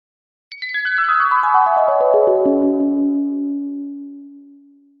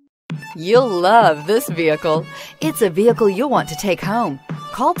You'll love this vehicle. It's a vehicle you'll want to take home.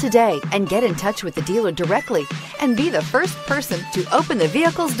 Call today and get in touch with the dealer directly and be the first person to open the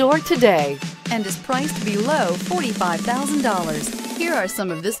vehicle's door today. And is priced below $45,000. Here are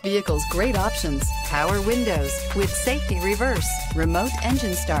some of this vehicle's great options: power windows with safety reverse, remote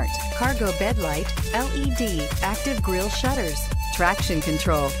engine start, cargo bed light, LED, active grille shutters, traction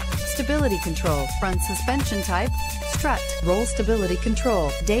control, stability control, front suspension type, strut, roll stability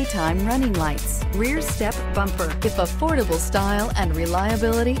control, daytime running lights, rear step bumper. If affordable style and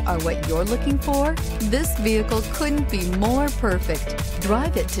reliability are what you're looking for, this vehicle couldn't be more perfect.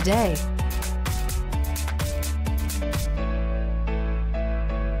 Drive it today.